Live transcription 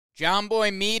John Boy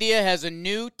Media has a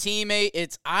new teammate.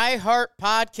 It's iHeart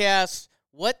Podcasts.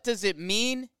 What does it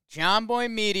mean? John Boy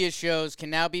Media shows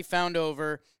can now be found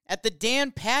over at the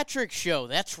Dan Patrick Show.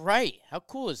 That's right. How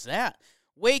cool is that?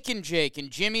 Wake and Jake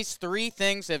and Jimmy's Three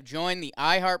Things have joined the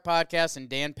iHeart Podcast and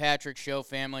Dan Patrick Show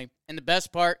family. And the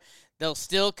best part, they'll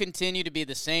still continue to be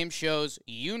the same shows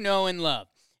you know and love.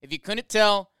 If you couldn't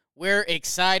tell, we're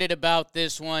excited about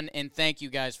this one, and thank you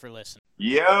guys for listening.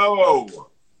 Yo!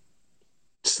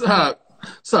 What's up?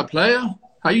 What's up, player?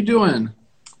 How you doing?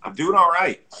 I'm doing all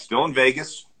right. Still in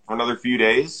Vegas for another few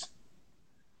days.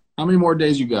 How many more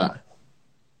days you got?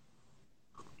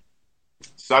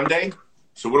 Sunday.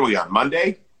 So what do we got?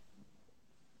 Monday?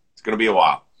 It's going to be a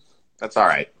while. That's all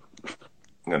right. I'm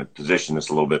going to position this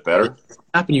a little bit better. What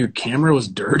happened? Your camera was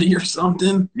dirty or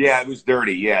something? Yeah, it was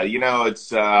dirty. Yeah, you know, it's,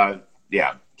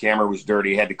 camera was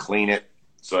dirty. Had to clean it.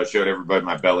 So I showed everybody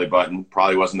my belly button.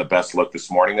 Probably wasn't the best look this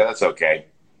morning. That's okay.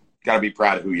 Got to be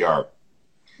proud of who you are.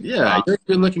 Yeah, you're a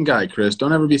good-looking guy, Chris.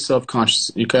 Don't ever be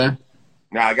self-conscious, okay?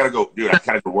 Nah, I got to go. Dude, I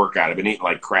kind of work out. I've been eating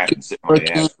like crap and sitting on my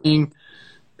ass.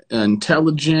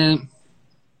 Intelligent.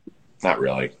 Not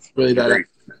really. Really that.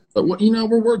 But,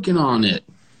 we're working on it.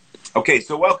 Okay,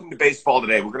 so welcome to baseball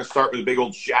today. We're going to start with a big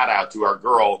old shout-out to our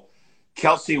girl,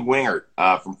 Kelsey Wingert,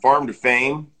 from Farm to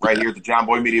Fame, right here at the John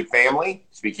Boy Media family.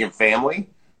 Speaking of family,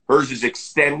 hers is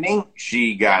extending.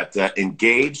 She got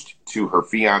engaged to her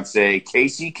fiance,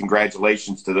 Casey.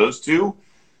 Congratulations to those two.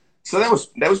 So that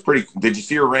was pretty – did you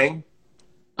see her ring?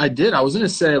 I did. I was going to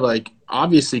say,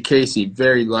 obviously Casey,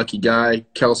 very lucky guy.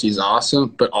 Kelsey's awesome.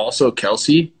 But also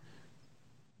Kelsey –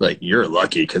 you're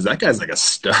lucky because that guy's like a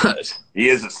stud. He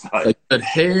is a stud. Good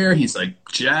hair. He's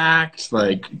jacked.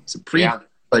 He's a pretty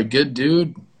good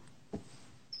dude.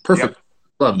 Perfect. Yep.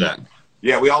 Love that.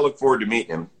 Yeah, we all look forward to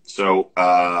meeting him. So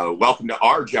welcome to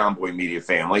our John Boy Media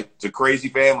family. It's a crazy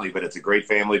family, but it's a great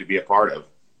family to be a part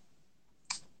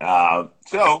of.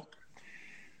 So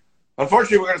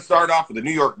unfortunately, we're going to start off with the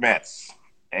New York Mets.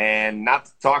 And not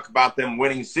to talk about them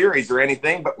winning series or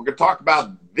anything, but we're going to talk about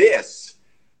this.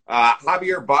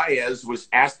 Javy Baez was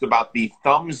asked about the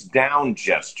thumbs down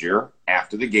gesture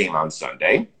after the game on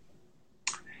Sunday.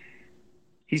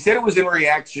 He said it was in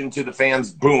reaction to the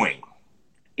fans booing.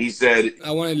 He said,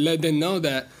 I want to let them know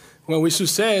that when we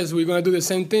success, we're going to do the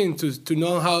same thing to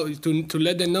know how to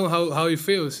let them know how it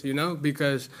feels,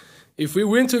 because if we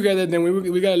win together, then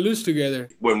we got to lose together.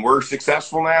 When we're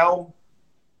successful now,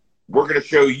 we're going to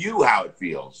show you how it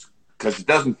feels because it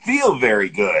doesn't feel very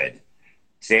good.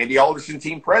 Sandy Alderson,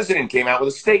 team president, came out with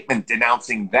a statement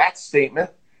denouncing that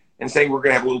statement and saying we're going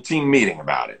to have a little team meeting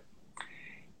about it.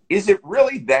 Is it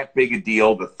really that big a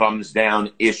deal, the thumbs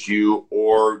down issue,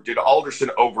 or did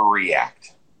Alderson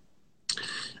overreact?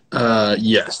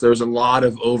 Yes, there's a lot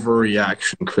of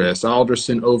overreaction, Chris.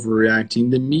 Alderson overreacting,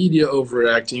 the media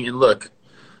overreacting. And look,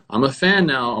 I'm a fan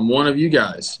now. I'm one of you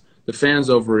guys. The fans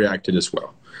overreacted as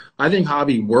well. I think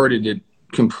Javy worded it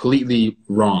completely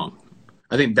wrong.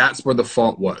 I think that's where the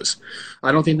fault was.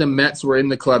 I don't think the Mets were in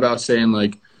the clubhouse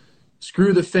saying,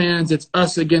 screw the fans, it's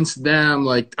us against them.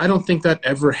 I don't think that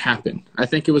ever happened. I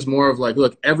think it was more of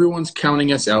look, everyone's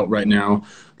counting us out right now.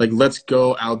 Let's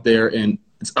go out there and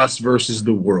it's us versus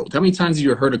the world. How many times have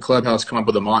you heard a clubhouse come up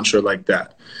with a mantra like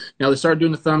that? Now, they started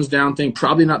doing the thumbs down thing.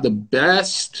 Probably not the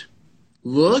best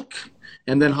look.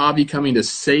 And then Javy coming to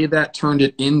say that turned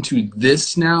it into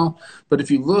this now. But if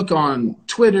you look on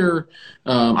Twitter,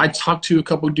 I talked to a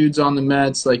couple dudes on the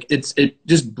Mets. It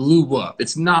just blew up.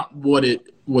 It's not what it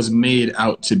was made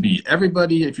out to be.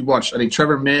 Everybody, if you watch, I think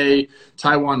Trevor May,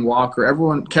 Taijuan Walker,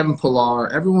 everyone, Kevin Pillar,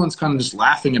 everyone's kind of just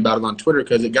laughing about it on Twitter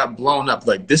because it got blown up.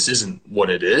 This isn't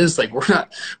what it is.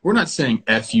 We're not saying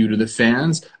F you to the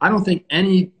fans. I don't think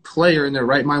any player in their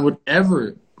right mind would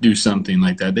ever do something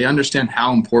like that. They understand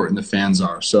how important the fans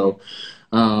are. So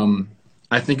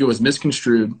I think it was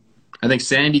misconstrued. I think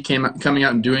Sandy coming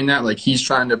out and doing that, he's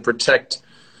trying to protect,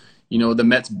 the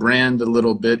Mets brand a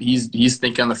little bit. He's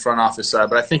thinking on the front office side,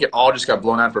 but I think it all just got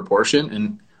blown out of proportion.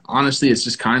 And honestly, it's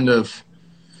just kind of,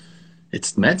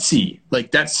 it's Metsy.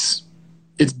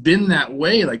 It's been that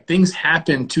way. Things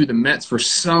happen to the Mets for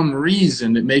some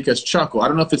reason that make us chuckle. I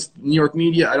don't know if it's New York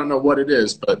media. I don't know what it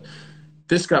is, but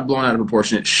this got blown out of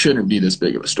proportion. It shouldn't be this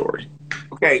big of a story.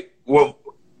 Okay, well,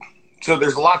 so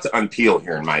there's a lot to unpeel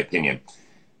here, in my opinion.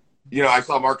 I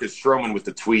saw Marcus Stroman with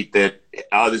the tweet that,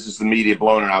 this is the media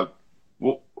blowing it out.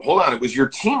 Well, hold on. It was your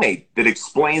teammate that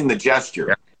explained the gesture.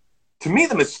 Yeah. To me,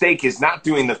 the mistake is not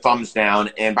doing the thumbs down.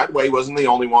 And by the way, he wasn't the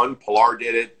only one. Pillar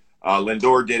did it.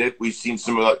 Lindor did it. We've seen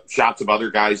some of the shots of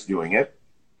other guys doing it.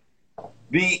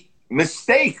 The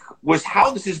mistake was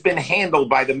how this has been handled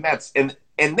by the Mets. And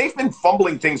and they've been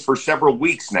fumbling things for several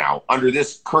weeks now under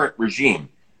this current regime.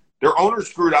 Their owner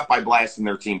screwed up by blasting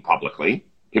their team publicly.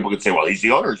 People could say, well, he's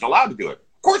the owner. He's allowed to do it.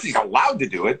 Of course he's allowed to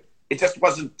do it. It just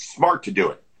wasn't smart to do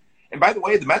it. And by the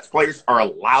way, the Mets players are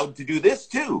allowed to do this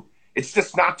too. It's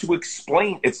just not to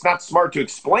explain. It's not smart to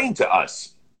explain to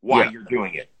us why you're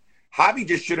doing it. Javy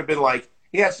just should have been like,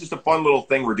 yeah, it's just a fun little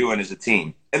thing we're doing as a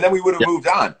team. And then we would have moved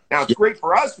on. Now, it's great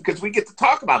for us because we get to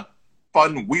talk about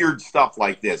fun, weird stuff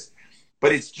like this.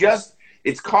 But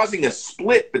it's causing a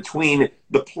split between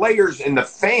the players and the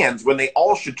fans when they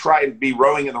all should try and be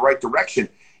rowing in the right direction.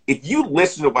 If you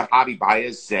listen to what Javy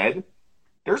Baez said,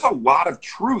 there's a lot of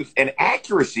truth and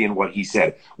accuracy in what he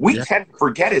said. We tend to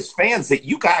forget as fans that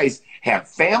you guys have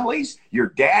families, your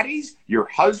daddies, your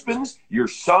husbands, your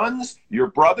sons, your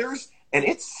brothers, and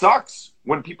it sucks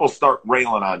when people start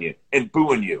railing on you and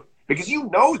booing you because you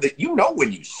know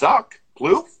when you suck,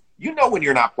 Kloof. You know when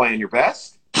you're not playing your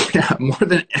best. Yeah, more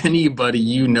than anybody,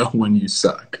 you know when you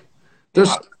suck.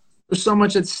 There's so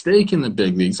much at stake in the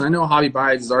big leagues. I know Javy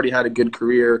Baez has already had a good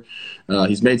career.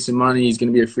 He's made some money. He's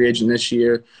going to be a free agent this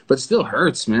year. But it still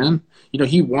hurts, man. You know,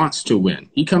 he wants to win.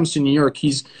 He comes to New York.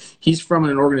 He's from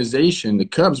an organization, the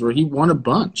Cubs, where he won a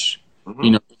bunch. Mm-hmm.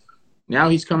 You know, now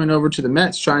he's coming over to the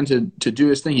Mets trying to do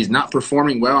his thing. He's not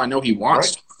performing well. I know he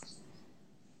wants to.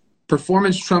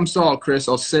 Performance trumps all, Chris.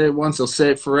 I'll say it once. I'll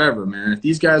say it forever, man. If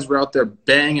these guys were out there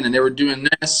banging and they were doing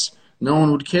this, no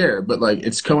one would care. But, like,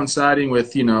 it's coinciding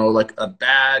with, you know, like a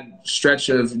bad stretch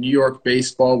of New York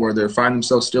baseball where they find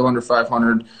themselves still under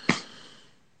 500.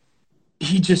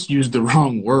 He just used the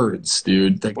wrong words,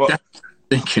 dude. Like, that's what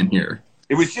I'm thinking here.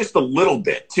 It was just a little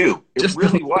bit, too. It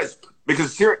really was.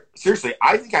 Because, seriously,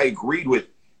 I think I agreed with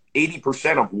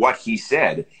 80% of what he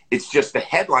said. It's just the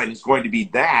headline is going to be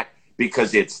that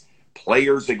because it's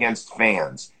players against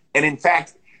fans. And in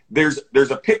fact, there's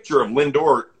a picture of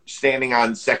Lindor standing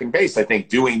on second base, I think,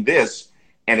 doing this,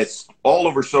 and it's all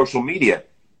over social media.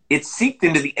 It seeped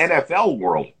into the NFL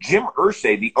world. Jim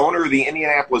Irsay, the owner of the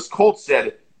Indianapolis Colts,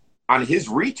 said on his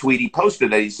retweet, he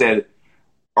posted that, he said,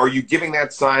 are you giving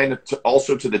that sign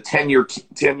also to the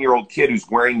 10-year-old kid who's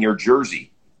wearing your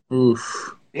jersey?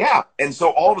 Oof. Yeah, and so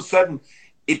all of a sudden,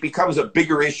 it becomes a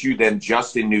bigger issue than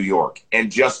just in New York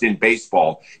and just in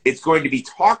baseball. It's going to be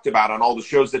talked about on all the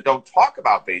shows that don't talk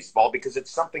about baseball because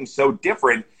it's something so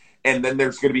different. And then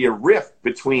there's going to be a rift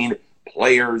between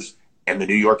players and the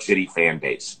New York City fan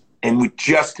base. And we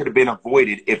just could have been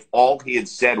avoided if all he had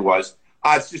said was,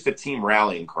 it's just a team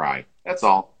rallying cry. That's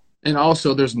all. And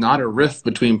also, there's not a rift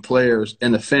between players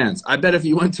and the fans. I bet if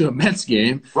you went to a Mets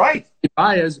game, right, if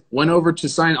Baez went over to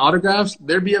sign autographs,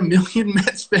 there'd be a million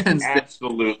Mets fans.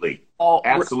 Absolutely.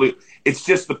 Absolutely. It's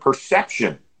just the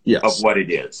perception of what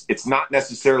it is. It's not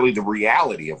necessarily the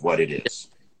reality of what it is.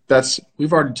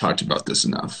 We've already talked about this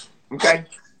enough. Okay.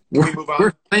 Can we move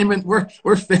on?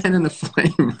 We're fanning the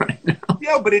flame right now.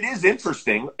 Yeah, but it is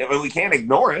interesting. I mean, we can't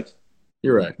ignore it.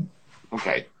 You're right.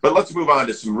 Okay, but let's move on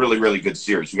to some really, really good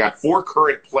series. We got 4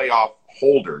 current playoff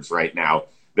holders right now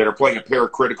that are playing a pair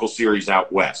of critical series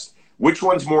out west. Which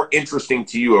one's more interesting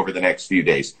to you over the next few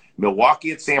days?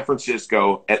 Milwaukee at San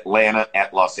Francisco, Atlanta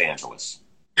at Los Angeles.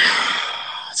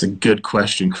 That's a good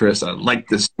question, Chris. I like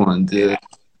this one, dude.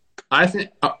 I think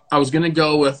I was going to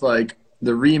go with, like,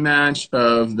 the rematch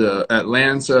of the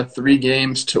Atlanta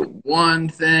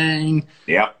 3-1 thing.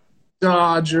 Yep.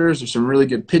 Dodgers. There's some really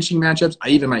good pitching matchups. I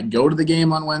even might go to the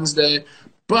game on Wednesday.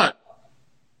 But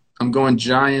I'm going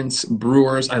Giants,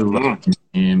 Brewers. I love these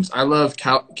games. I love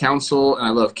Counsell, and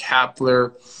I love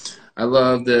Kapler. I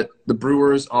love that the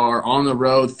Brewers are on the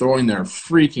road throwing their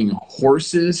freaking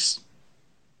horses.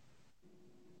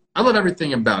 I love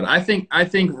everything about it. I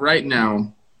think right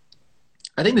now,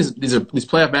 I think these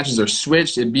playoff matches are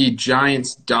switched. It'd be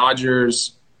Giants,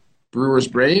 Dodgers, Brewers,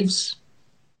 Braves.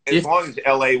 As long as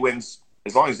LA wins the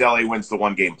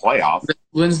 1-game playoff.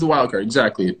 Wins the wild card,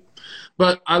 exactly.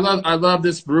 But I love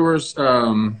this Brewers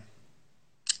the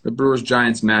Brewers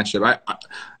Giants matchup.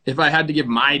 If I had to give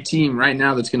my team right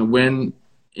now that's going to win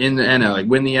in the NL, like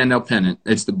win the NL pennant,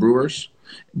 it's the Brewers.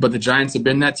 But the Giants have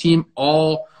been that team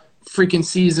all freaking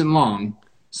season long.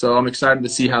 So I'm excited to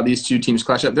see how these two teams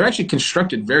clash up. They're actually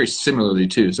constructed very similarly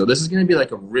too. So this is going to be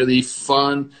like a really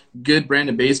fun, good brand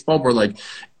of baseball where like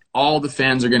all the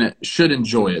fans should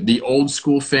enjoy it. The old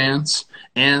school fans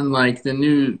and like the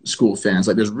new school fans.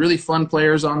 Like there's really fun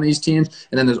players on these teams,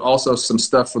 and then there's also some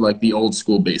stuff for like the old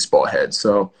school baseball heads.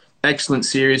 So excellent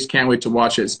series. Can't wait to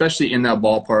watch it, especially in that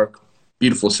ballpark.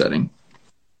 Beautiful setting.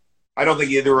 I don't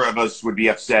think either of us would be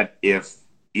upset if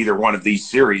either one of these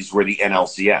series were the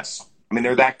NLCS. I mean,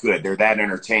 they're that good. They're that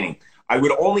entertaining. I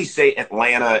would only say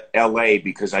Atlanta, LA,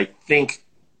 because I think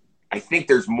I think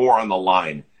there's more on the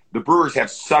line. The Brewers have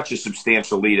such a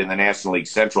substantial lead in the National League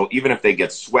Central. Even if they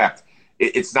get swept,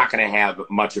 it's not going to have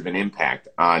much of an impact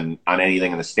on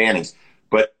anything in the standings.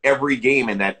 But every game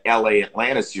in that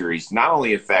LA-Atlanta series not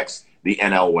only affects the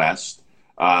NL West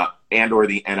and or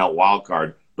the NL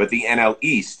wildcard, but the NL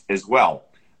East as well.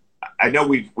 I know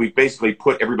we've basically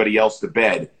put everybody else to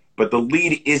bed, but the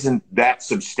lead isn't that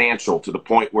substantial to the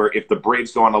point where if the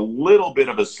Braves go on a little bit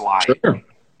of a slide, Sure.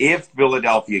 if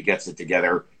Philadelphia gets it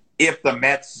together, if the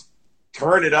Mets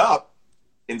turn it up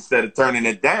instead of turning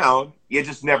it down, you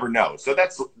just never know. So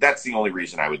that's the only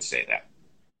reason I would say that.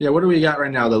 Yeah, what do we got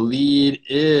right now? The lead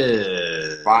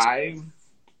is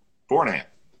 4.5.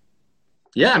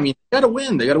 Yeah, I mean, they got to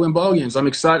win. They got to win ball games. I'm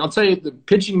excited. I'll tell you, the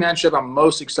pitching matchup I'm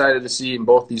most excited to see in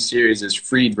both these series is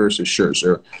Fried versus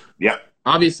Scherzer. Yep.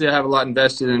 Obviously, I have a lot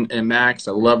invested in Max.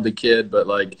 I love the kid, but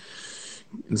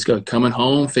let's go coming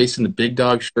home facing the big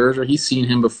dog Scherzer. He's seen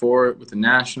him before with the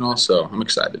National, so I'm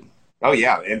excited. Oh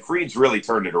yeah, and Fried's really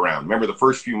turned it around. Remember the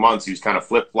first few months he was kind of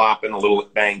flip flopping, a little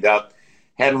banged up,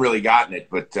 hadn't really gotten it,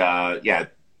 but yeah.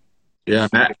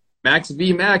 Max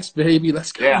v Max, baby,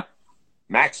 let's go. Yeah,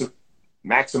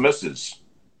 Maximus's.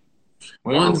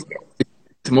 One's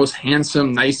the most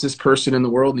handsome, nicest person in the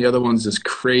world, and the other one's this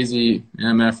crazy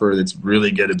MFer that's really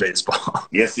good at baseball.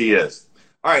 Yes, he is.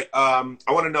 All right, I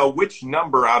want to know which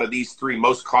number out of these three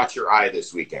most caught your eye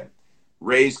this weekend.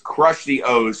 Rays crushed the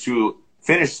O's, who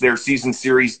finished their season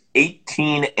series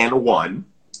 18-1.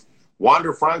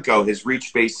 Wander Franco has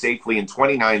reached base safely in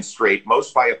 29 straight,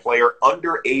 most by a player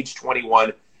under age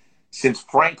 21 since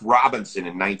Frank Robinson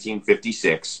in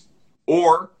 1956.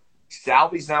 Or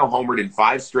Salvy's now homered in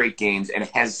 5 straight games and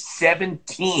has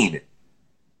 17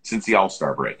 since the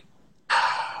All-Star break.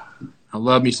 I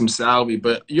love me some Salvy,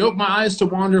 but you opened my eyes to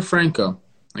Wander Franco.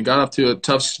 I got off to a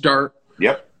tough start.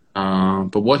 Yep.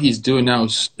 But what he's doing now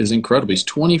is incredible. He's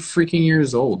 20 freaking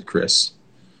years old, Chris.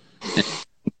 And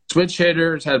switch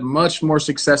hitters had much more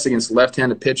success against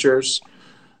left-handed pitchers.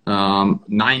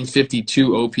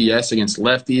 952 OPS against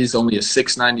lefties, only a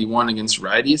 691 against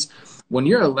righties. When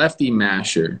you're a lefty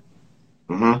masher,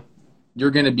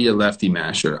 you're going to be a lefty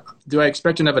masher. Do I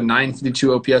expect him to have a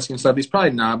 952 OPS against lefties?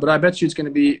 Probably not, but I bet you it's going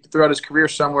to be throughout his career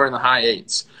somewhere in the high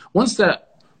 8s. Once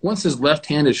his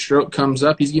left-handed stroke comes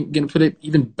up, he's going to put up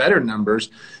even better numbers.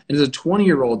 And as a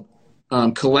 20-year-old,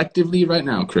 collectively right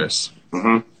now, Chris,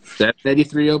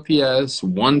 783 OPS,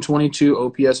 122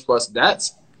 OPS plus,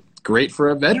 that's great for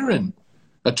a veteran.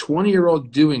 A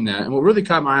 20-year-old doing that. And what really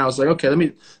caught my eye, I was like, okay, let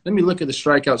me look at the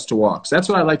strikeouts to walks. That's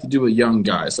what I like to do with young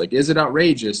guys. Like, is it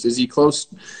outrageous? Is he close?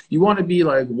 You want to be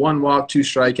like 1 walk, 2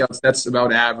 strikeouts. That's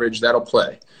about average. That'll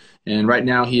play. And right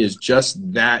now he is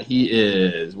just that. He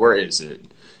is, where is it?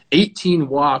 18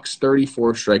 walks,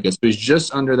 34 strikeouts. So he's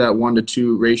just under that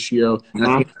 1-to-2 ratio. And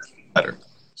I think that's better.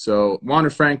 So Wander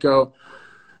Franco,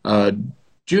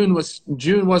 June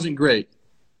wasn't great.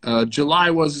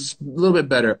 July was a little bit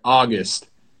better. August,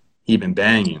 he been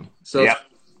banging. So,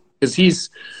 because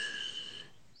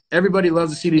everybody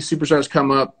loves to see these superstars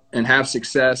come up and have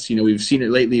success. You know, we've seen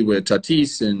it lately with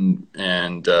Tatis and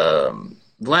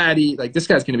Vladdy. Like, this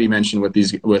guy's going to be mentioned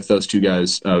with those two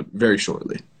guys very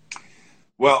shortly.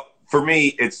 Well, for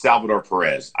me, it's Salvador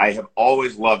Perez. I have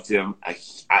always loved him.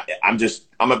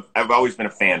 I've always been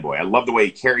a fanboy. I love the way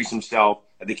he carries himself.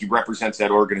 I think he represents that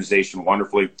organization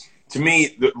wonderfully. To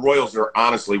me, the Royals are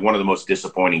honestly one of the most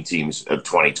disappointing teams of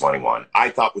 2021. I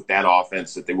thought with that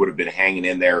offense that they would have been hanging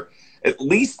in there, at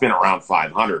least been around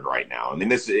 500 right now. I mean,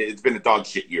 it's been a dog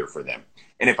shit year for them.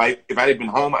 And if I had been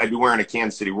home, I'd be wearing a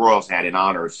Kansas City Royals hat in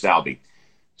honor of Salvi.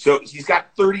 So he's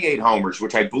got 38 homers,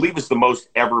 which I believe is the most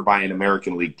ever by an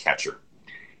American League catcher.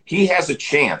 He has a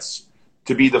chance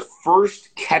to be the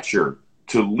first catcher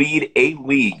to lead a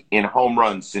league in home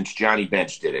runs since Johnny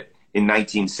Bench did it in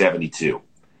 1972.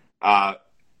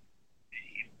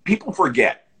 People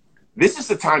forget, this is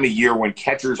the time of year when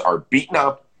catchers are beaten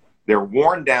up, they're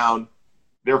worn down,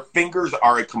 their fingers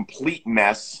are a complete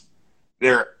mess,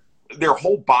 their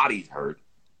whole body's hurt.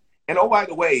 And oh, by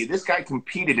the way, this guy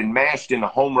competed and mashed in the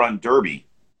home run derby.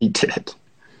 He did.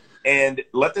 And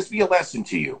let this be a lesson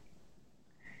to you.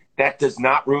 That does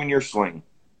not ruin your swing.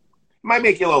 It might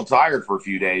make you a little tired for a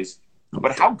few days,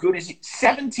 but how good is he?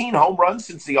 17 home runs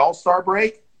since the All-Star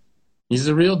break? He's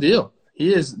the real deal.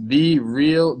 He is the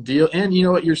real deal. And you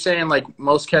know what you're saying, like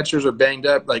most catchers are banged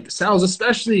up. Like Sal's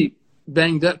especially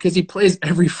banged up because he plays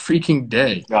every freaking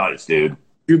day. Honest, dude.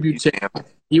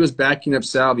 He was backing up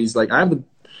Sal. He's like,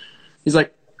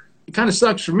 it kind of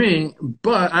sucks for me,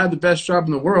 but I have the best job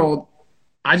in the world.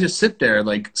 I just sit there.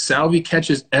 Like, Salvi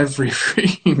catches every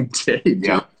freaking day. Dude.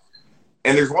 Yeah.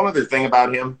 And there's one other thing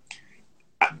about him.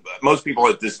 most people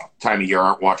at this time of year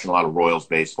aren't watching a lot of Royals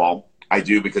baseball. I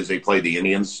do because they play the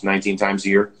Indians 19 times a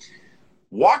year.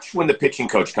 Watch when the pitching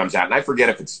coach comes out, and I forget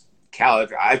if it's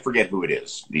I forget who it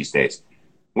is these days.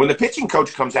 When the pitching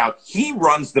coach comes out, he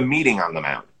runs the meeting on the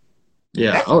mound.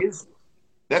 Yeah.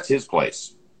 That's his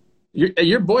place.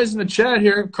 Your boys in the chat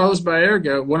here, Carlos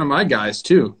Baerga, one of my guys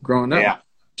too, growing up. Yeah.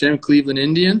 Jim Cleveland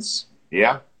Indians.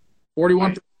 Yeah.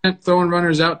 41% throwing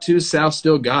runners out too. Sal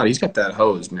still got it. He's got that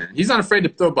hose, man. He's not afraid to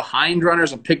throw behind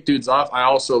runners and pick dudes off. I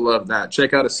also love that.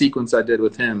 Check out a sequence I did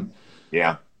with him.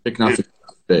 Yeah. Picking off the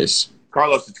base.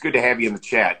 Carlos, it's good to have you in the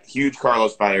chat. Huge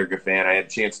Carlos Baerga fan. I had a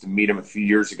chance to meet him a few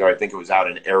years ago. I think it was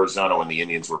out in Arizona when the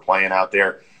Indians were playing out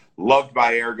there. Loved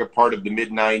Baerga, part of the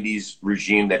mid-'90s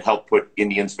regime that helped put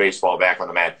Indians baseball back on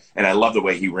the mat. And I love the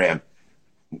way he ran.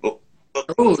 Oh,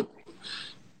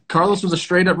 Carlos was a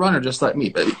straight-up runner just like me,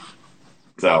 baby.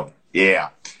 So, yeah.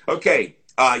 Okay,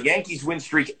 Yankees win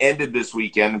streak ended this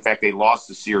weekend. In fact, they lost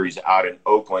the series out in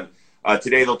Oakland.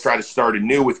 Today they'll try to start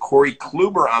anew with Corey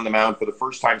Kluber on the mound for the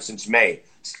first time since May.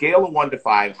 Scale of 1 to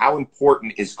 5, how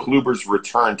important is Kluber's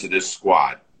return to this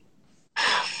squad?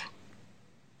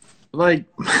 Like,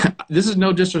 this is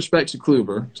no disrespect to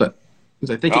Kluber. So,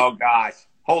 I think oh, gosh.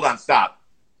 Hold on, stop.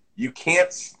 You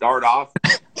can't start off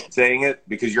saying it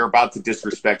because you're about to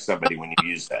disrespect somebody when you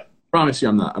use that. I promise you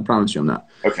I'm not.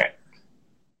 Okay.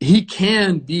 He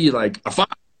can be like a 5,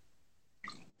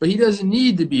 but he doesn't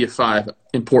need to be a 5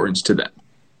 importance to them.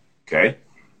 Okay.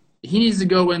 He needs to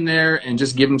go in there and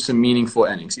just give him some meaningful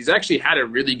innings. He's actually had a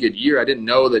really good year. I didn't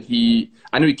know that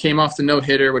I knew he came off the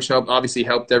no-hitter, which obviously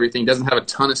helped everything. Doesn't have a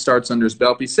ton of starts under his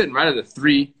belt. But he's sitting right at a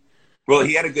 3. Well,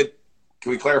 he had a good –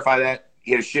 can we clarify that?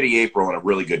 He had a shitty April and a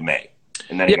really good May,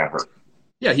 and then he got hurt.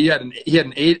 Yeah, he had an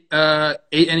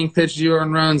 8-inning pitch, 0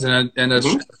 earned runs, and a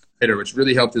hitter, which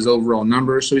really helped his overall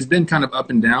numbers. So he's been kind of up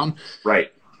and down.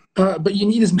 Right. But you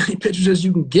need as many pitchers as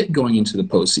you can get going into the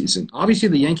postseason. Obviously,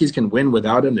 the Yankees can win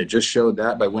without him. They just showed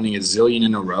that by winning a zillion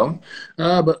in a row.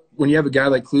 But when you have a guy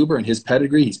like Kluber and his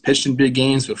pedigree, he's pitched in big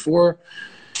games before.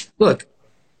 Look,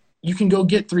 you can go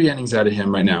get 3 innings out of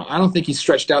him right now. I don't think he's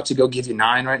stretched out to go give you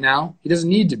 9 right now. He doesn't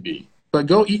need to be. But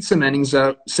go eat some innings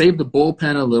out, save the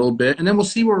bullpen a little bit, and then we'll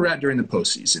see where we're at during the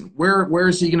postseason. Where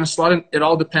is he going to slot in? It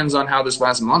all depends on how this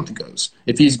last month goes.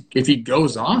 If he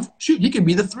goes off, shoot, he could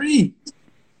be the 3.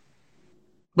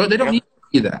 But they don't need to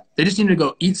be that. They just need to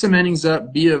go eat some innings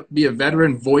up, be a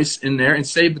veteran voice in there, and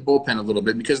save the bullpen a little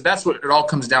bit, because that's what it all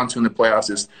comes down to in the playoffs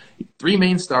is 3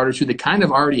 main starters who they kind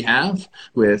of already have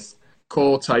with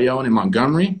Cole, Tyone, and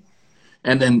Montgomery,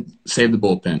 and then save the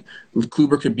bullpen. If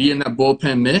Kluber could be in that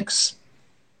bullpen mix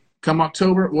come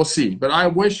October, we'll see. But I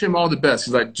wish him all the best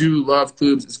because I do love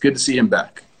Klubs. It's good to see him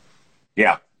back.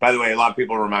 Yeah. By the way, a lot of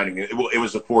people are reminding me, it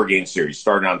was a 4-game series.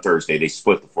 Started on Thursday. They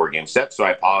split the 4-game set, so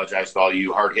I apologize to all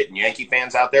you hard-hitting Yankee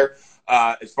fans out there.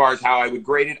 As far as how I would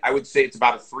grade it, I would say it's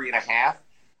about a 3.5.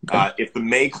 Okay. If the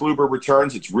May Kluber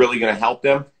returns, it's really going to help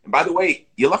them. And by the way,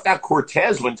 you left out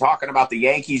Cortez when talking about the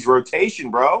Yankees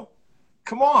rotation, bro.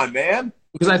 Come on, man.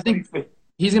 Because I think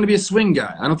he's going to be a swing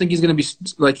guy. I don't think he's going to be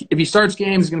 – like, if he starts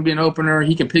games, he's going to be an opener.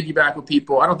 He can piggyback with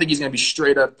people. I don't think he's going to be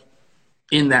straight up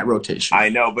in that rotation. I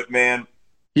know, but, man –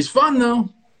 he's fun, though.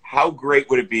 How great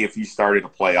would it be if he started a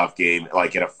playoff game,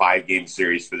 like in a 5-game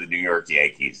series for the New York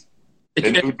Yankees?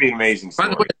 It would be an amazing story.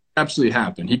 By the way, it could absolutely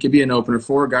happen. He could be an opener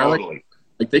for a guy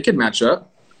like they could match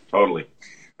up. Totally.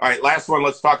 All right, last one.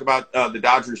 Let's talk about the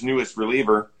Dodgers' newest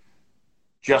reliever,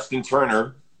 Justin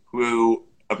Turner, who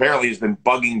apparently has been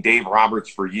bugging Dave Roberts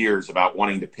for years about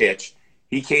wanting to pitch.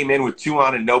 He came in with 2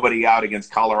 on and nobody out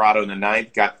against Colorado in the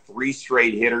 9th, got 3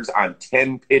 straight hitters on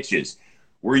 10 pitches.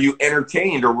 Were you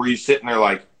entertained, or were you sitting there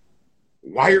like,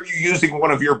 why are you using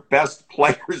one of your best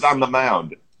players on the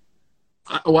mound?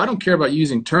 I don't care about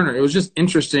using Turner. It was just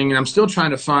interesting, and I'm still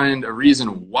trying to find a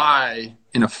reason why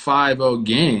in a 5-0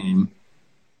 game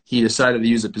he decided to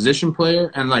use a position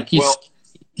player. And, like,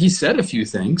 he said a few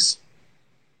things,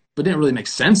 but it didn't really make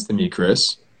sense to me,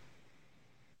 Chris.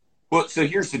 Well, so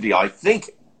here's the deal. I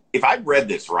think if I read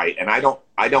this right, and I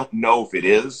don't know if it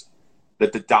is,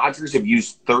 that the Dodgers have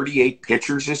used 38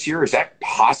 pitchers this year. Is that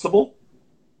possible?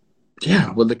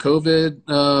 Yeah, with the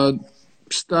COVID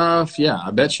stuff, yeah, I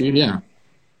bet you, yeah.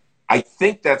 I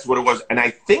think that's what it was. And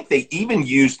I think they even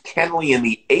used Kenley in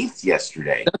the 8th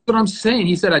yesterday. That's what I'm saying.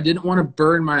 He said, I didn't want to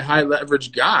burn my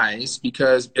high-leverage guys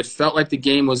because it felt like the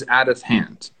game was out of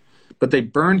hand. But they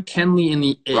burned Kenley in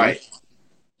the 8th. Right.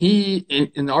 He,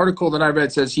 in the article that I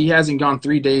read, says he hasn't gone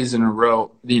 3 days in a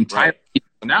row the entire season.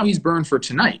 Now he's burned for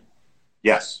tonight.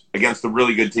 Yes, against a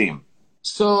really good team.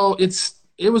 So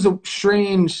it was a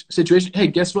strange situation. Hey,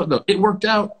 guess what, though? It worked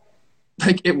out.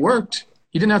 Like, it worked.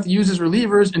 he didn't have to use his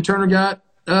relievers, and Turner got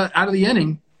out of the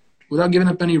inning without giving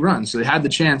up any runs. So they had the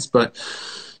chance, but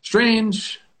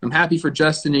strange. I'm happy for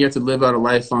Justin. You get to live out a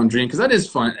lifelong dream because that is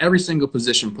fun. Every single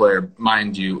position player,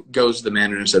 mind you, goes to the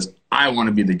manager and says, I want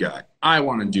to be the guy. I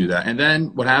want to do that. And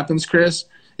then what happens, Chris,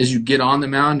 is you get on the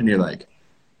mound and you're like,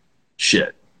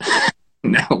 shit.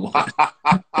 Now what?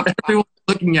 Everyone's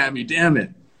looking at me. Damn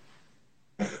it.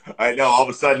 I know. All of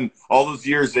a sudden, all those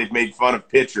years they've made fun of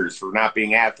pitchers for not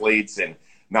being athletes and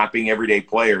not being everyday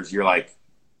players. You're like,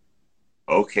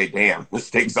 okay, damn,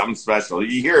 let's take something special.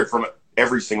 You hear it from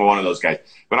every single one of those guys.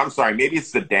 But I'm sorry, maybe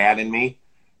it's the dad in me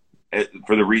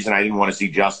for the reason I didn't want to see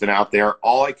Justin out there.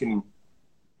 All I can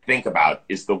think about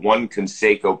is the one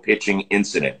Canseco pitching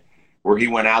incident where he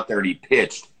went out there and he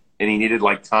pitched and he needed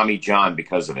like Tommy John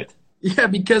because of it. Yeah,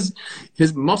 because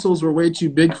his muscles were way too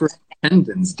big for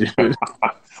tendons, dude.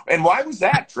 And why was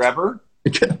that, Trevor?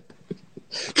 Because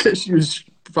she was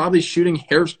probably shooting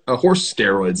horse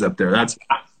steroids up there. That's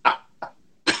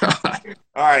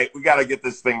All right, we got to get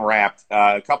this thing wrapped.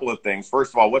 A couple of things.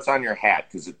 First of all, what's on your hat?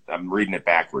 Because I'm reading it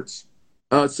backwards.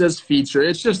 It says feature.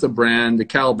 It's just a brand, the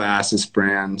Calabasas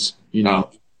brand. You know.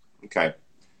 Oh, okay.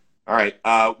 All right.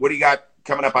 What do you got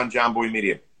coming up on John Boy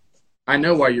Media? I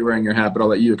know why you're wearing your hat, but I'll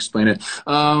let you explain it.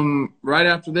 Right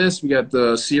after this, we got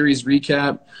the series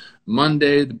recap.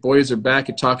 Monday, the boys are back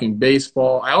at Talking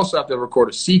Baseball. I also have to record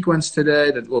a sequence today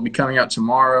that will be coming out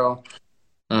tomorrow.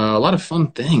 A lot of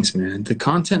fun things, man. The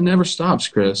content never stops,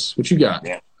 Chris. What you got?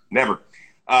 Yeah, never.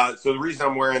 So the reason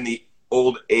I'm wearing the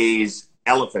old A's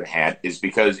elephant hat is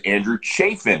because Andrew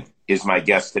Chafin is my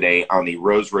guest today on the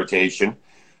Rose Rotation.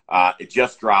 It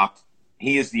just dropped.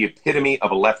 He is the epitome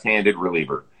of a left-handed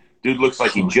reliever. Dude looks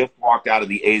like he just walked out of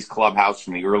the A's clubhouse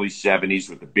from the early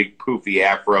 70s with the big poofy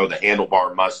afro, the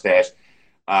handlebar mustache.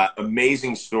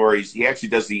 Amazing stories. He actually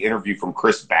does the interview from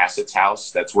Chris Bassett's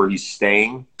house. That's where he's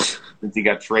staying since he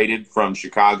got traded from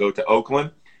Chicago to Oakland.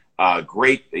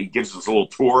 Great. He gives us a little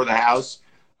tour of the house.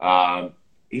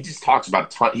 He just talks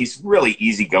about a ton. He's really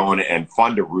easygoing and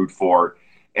fun to root for.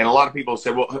 And a lot of people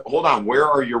said, well, hold on, where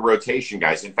are your rotation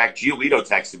guys? In fact, Giolito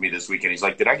texted me this weekend. He's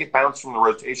like, did I get bounced from the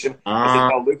rotation? I said,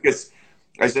 no, Lucas.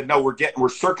 I said, no, we're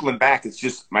circling back. It's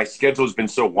just my schedule has been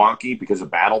so wonky because of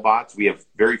BattleBots. We have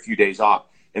very few days off.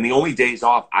 And the only days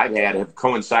off I've had have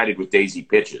coincided with Daisy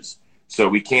pitches. So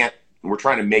we're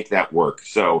trying to make that work.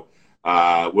 So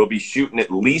we'll be shooting at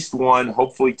least one,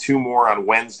 hopefully two more on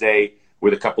Wednesday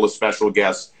with a couple of special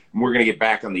guests. And we're going to get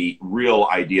back on the real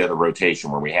idea of the rotation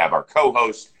where we have our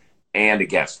co-host and a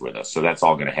guest with us. So that's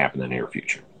all going to happen in the near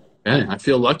future. Hey, I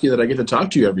feel lucky that I get to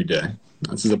talk to you every day.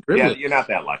 This is a privilege. Yeah, you're not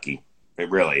that lucky.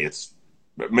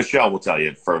 Michelle will tell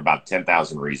you for about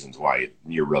 10,000 reasons why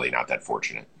you're really not that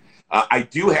fortunate. I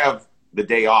do have the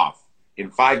day off.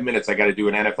 In 5 minutes, I got to do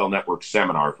an NFL Network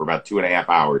seminar for about 2.5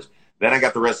 hours. Then I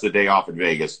got the rest of the day off in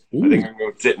Vegas. Ooh. I think I'm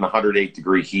going to sit in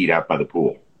 108-degree heat out by the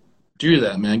pool. Do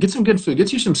that, man. Get some good food.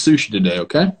 Get you some sushi today,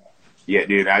 okay? Yeah,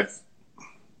 dude.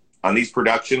 On these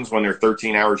productions, when they're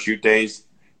 13-hour shoot days,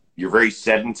 you're very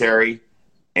sedentary,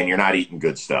 and you're not eating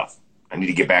good stuff. I need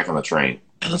to get back on the train.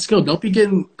 Let's go. Don't be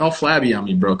getting all flabby on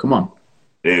me, bro. Come on.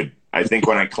 Dude, I think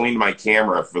when I cleaned my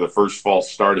camera for the first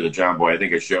false start of the John Boy, I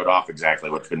think I showed off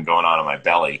exactly what's been going on my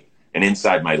belly and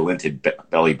inside my linted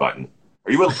belly button.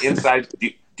 Are you inside?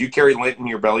 do you carry lint in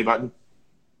your belly button?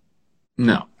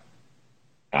 No.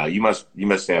 You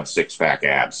must have six-pack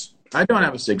abs. I don't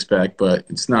have a six-pack, but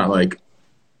it's not like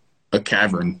a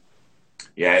cavern.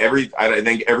 Yeah, I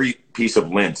think every piece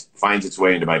of lint finds its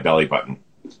way into my belly button.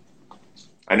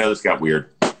 I know this got weird.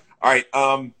 All right,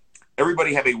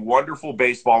 everybody have a wonderful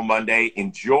baseball Monday.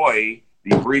 Enjoy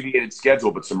the abbreviated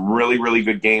schedule, but some really, really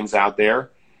good games out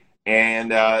there.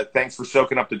 And thanks for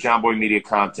soaking up the John Boy Media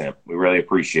content. We really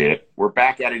appreciate it. We're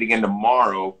back at it again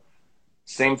tomorrow.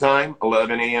 Same time,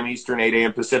 11 a.m. Eastern, 8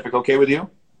 a.m. Pacific. Okay with you?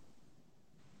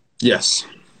 Yes.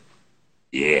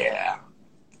 Yeah.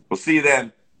 We'll see you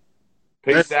then.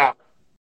 Peace out.